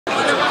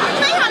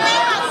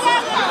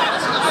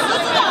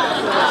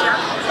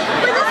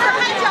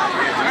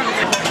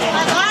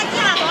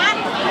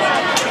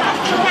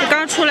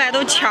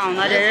抢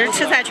呢，这是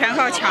吃菜全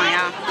靠抢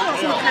呀。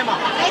这要开吗？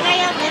这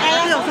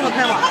要这么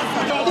开吗？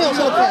这要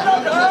这么开。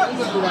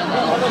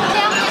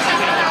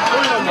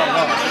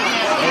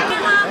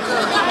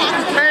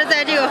但是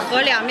在这个河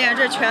两面，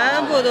这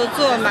全部都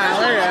坐满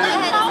了人。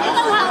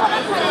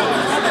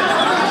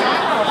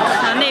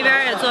那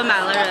边也坐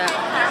满了人，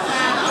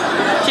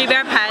这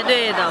边排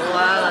队的，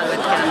我了个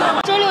天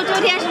哪！周六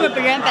周天是不是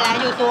人本来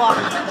就多？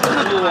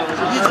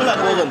一直来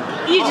多人。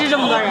一直这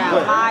么多人，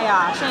妈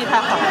呀，生意太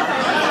好了。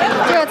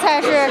这个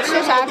菜是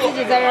吃啥自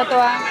己在这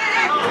端。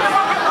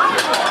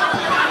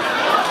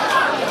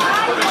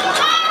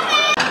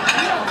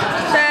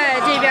在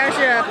这边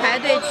是排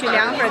队取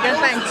凉粉跟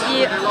拌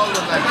鸡。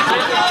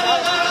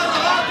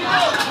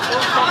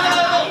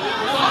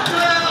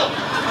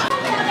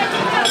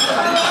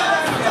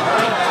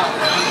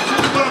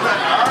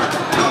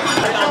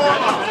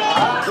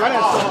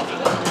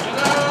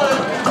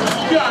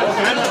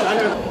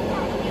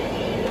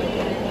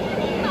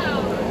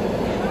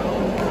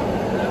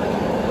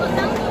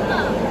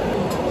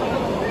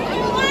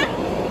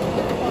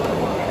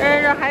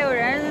这还有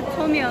人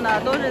聪明的，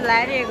都是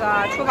来这个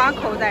厨房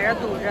口在这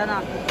堵着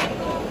呢。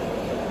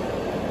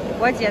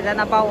我姐在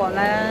那帮我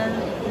们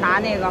拿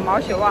那个毛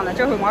血旺的，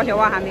这会毛血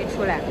旺还没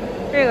出来，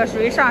这个属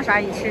于上啥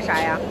你吃啥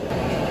呀。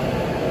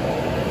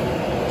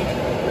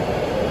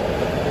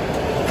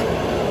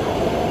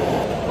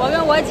我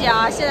跟我姐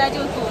啊，现在就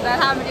堵在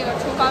他们这个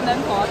厨房门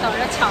口等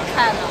着抢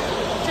菜呢，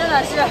真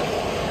的是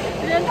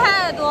人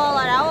太多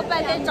了，然后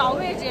半天找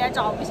位置也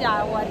找不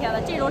下，我天呐，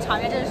这种场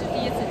面真的是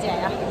第一次见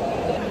呀！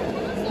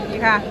你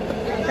看，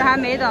这还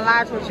没等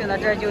拉出去呢，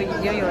这就已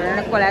经有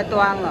人过来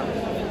端了。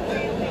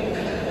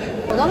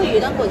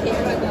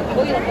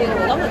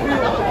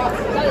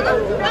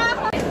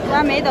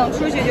咱没等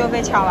出去就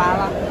被抢完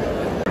了。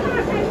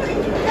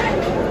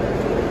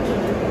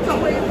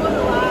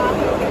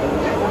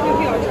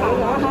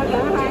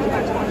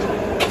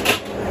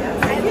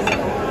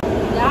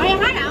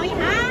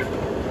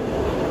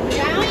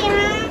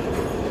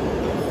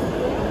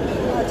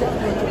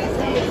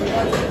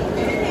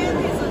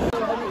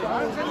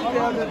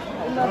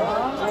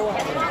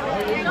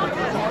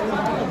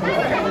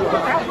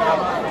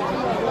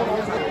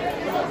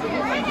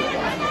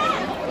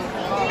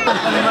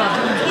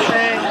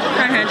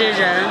看看这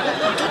人，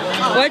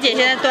我姐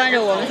现在端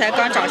着，我们才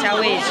刚找下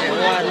位置，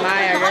我的妈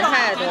呀，人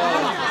太多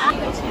了。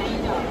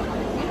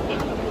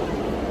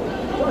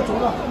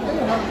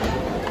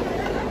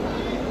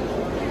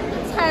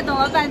菜等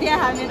了半天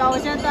还没到，我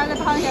先端个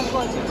汤先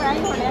过去，不然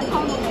一会儿连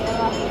汤都没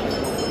了。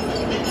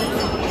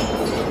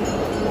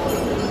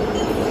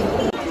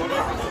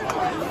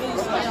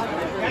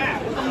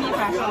米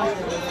饭烧的，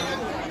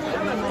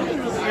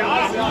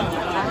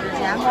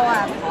煎包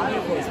啊，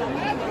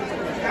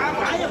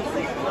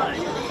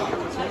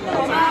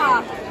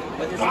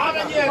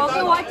我跟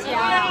我姐，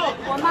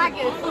我妈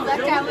给负责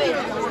占位置，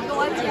我跟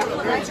我姐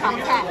负责抢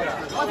菜。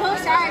我从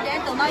12点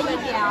等到1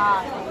点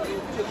啊，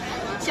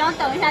想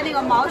等一下那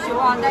个毛血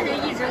旺，但是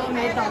一直都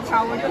没等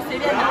上，我就随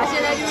便拿。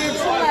现在就是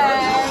出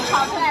来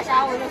炒出来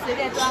啥，我就随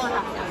便端了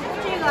它。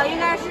这个应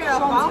该是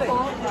黄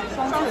喉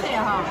双脆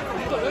哈，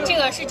这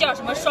个是叫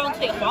什么双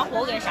脆？黄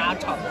喉跟啥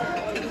炒的？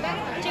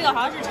这个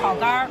好像是炒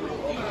肝儿，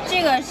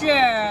这个是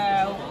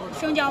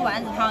生姜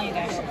丸子汤，应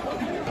该是。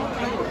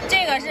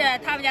这个是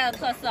他们家的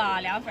特色啊，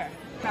凉粉。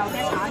我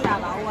先尝一下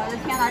吧，我的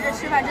天哪，这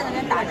吃饭真的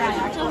跟打仗一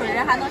样，这会儿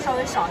人还能稍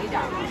微少一点。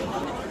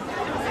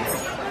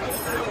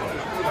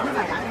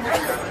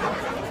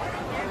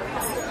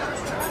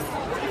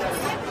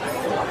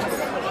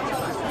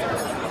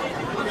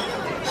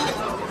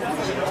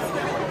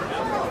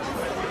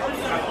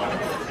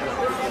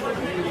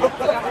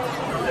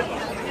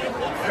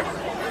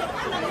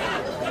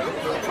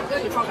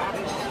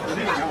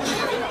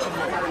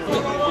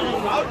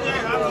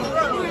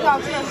味道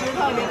确实特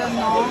别的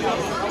浓，重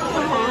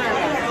口味，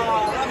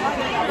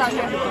味道确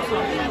实不错。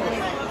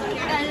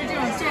但是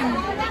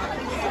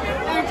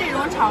这种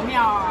炒面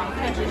啊，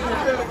确实是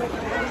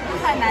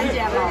太难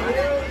见了。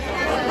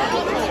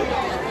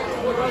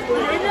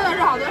人真的是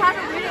好多，它是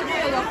围着这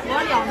个河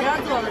两边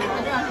坐的人，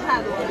真的是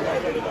太多了。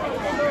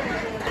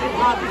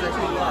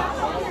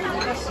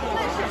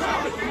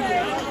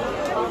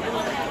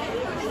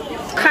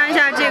看一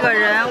下这个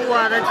人，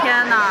我的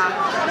天哪，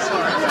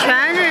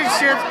全是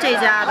吃这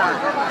家的，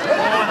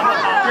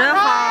人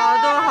好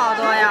多好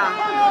多呀！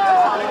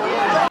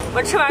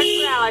我吃完出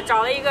来了，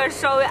找了一个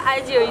稍微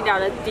安静一点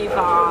的地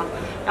方啊，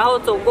然后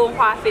总共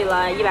花费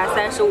了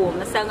135，我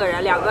们3个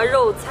人，2个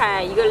肉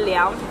菜，1个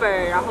凉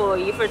粉，然后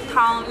1份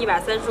汤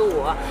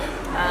135，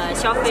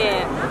消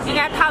费应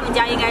该他们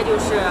家应该就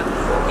是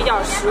比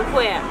较实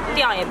惠，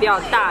量也比较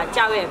大，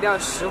价位也比较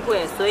实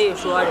惠，所以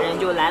说人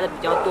就来的比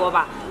较多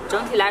吧。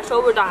整体来说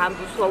味道还不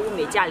错，物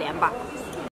美价廉吧。